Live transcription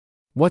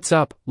What's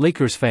up,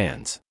 Lakers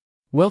fans?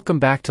 Welcome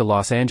back to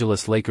Los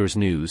Angeles Lakers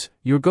News,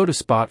 your go-to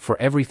spot for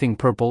everything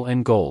purple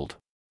and gold.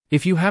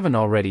 If you haven't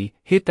already,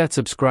 hit that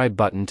subscribe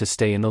button to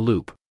stay in the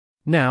loop.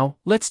 Now,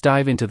 let's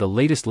dive into the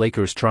latest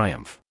Lakers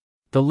triumph.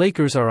 The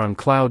Lakers are on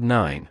cloud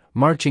 9,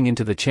 marching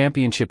into the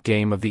championship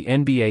game of the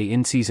NBA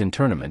in-season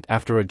tournament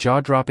after a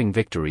jaw-dropping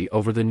victory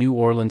over the New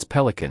Orleans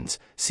Pelicans,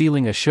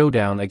 sealing a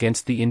showdown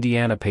against the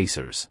Indiana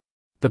Pacers.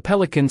 The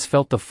Pelicans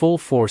felt the full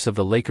force of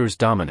the Lakers'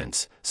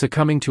 dominance,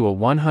 succumbing to a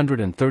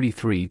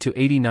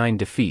 133-89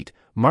 defeat,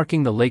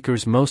 marking the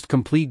Lakers' most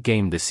complete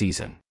game this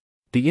season.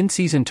 The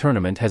in-season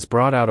tournament has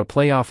brought out a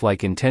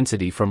playoff-like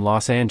intensity from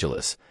Los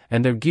Angeles,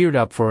 and they're geared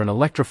up for an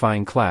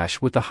electrifying clash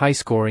with the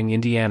high-scoring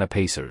Indiana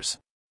Pacers.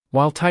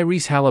 While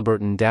Tyrese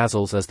Haliburton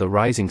dazzles as the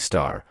rising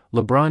star,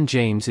 LeBron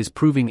James is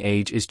proving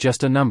age is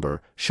just a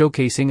number,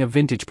 showcasing a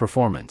vintage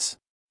performance.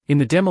 In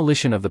the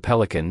demolition of the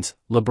Pelicans,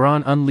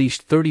 LeBron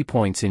unleashed 30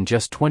 points in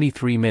just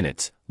 23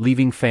 minutes,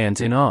 leaving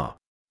fans in awe.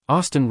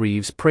 Austin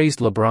Reaves praised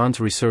LeBron's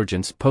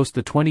resurgence post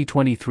the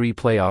 2023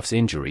 playoffs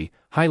injury,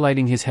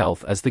 highlighting his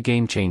health as the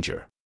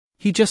game-changer.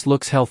 "He just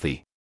looks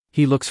healthy.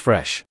 He looks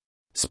fresh.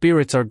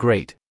 Spirits are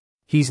great.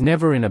 He's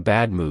never in a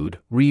bad mood,"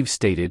 Reaves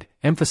stated,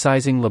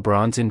 emphasizing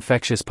LeBron's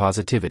infectious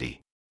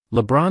positivity.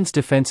 LeBron's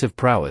defensive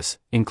prowess,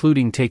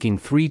 including taking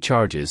 3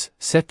 charges,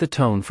 set the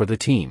tone for the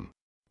team.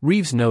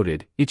 Reaves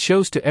noted, "It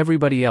shows to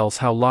everybody else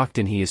how locked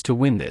in he is to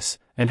win this,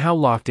 and how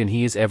locked in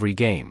he is every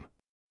game."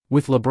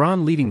 With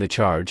LeBron leading the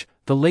charge,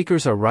 the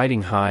Lakers are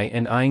riding high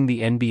and eyeing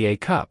the NBA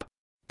Cup.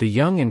 The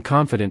young and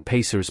confident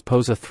Pacers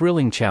pose a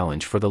thrilling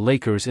challenge for the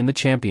Lakers in the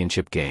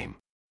championship game.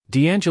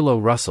 D'Angelo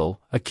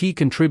Russell, a key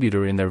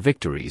contributor in their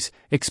victories,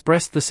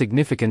 expressed the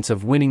significance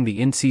of winning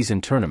the in-season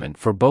tournament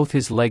for both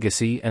his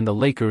legacy and the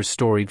Lakers'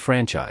 storied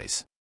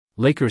franchise.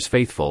 Lakers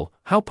faithful,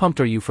 how pumped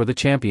are you for the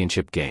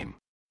championship game?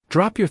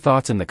 Drop your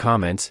thoughts in the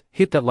comments,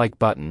 hit that like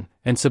button,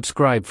 and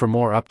subscribe for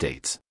more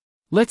updates.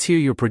 Let's hear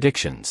your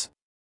predictions.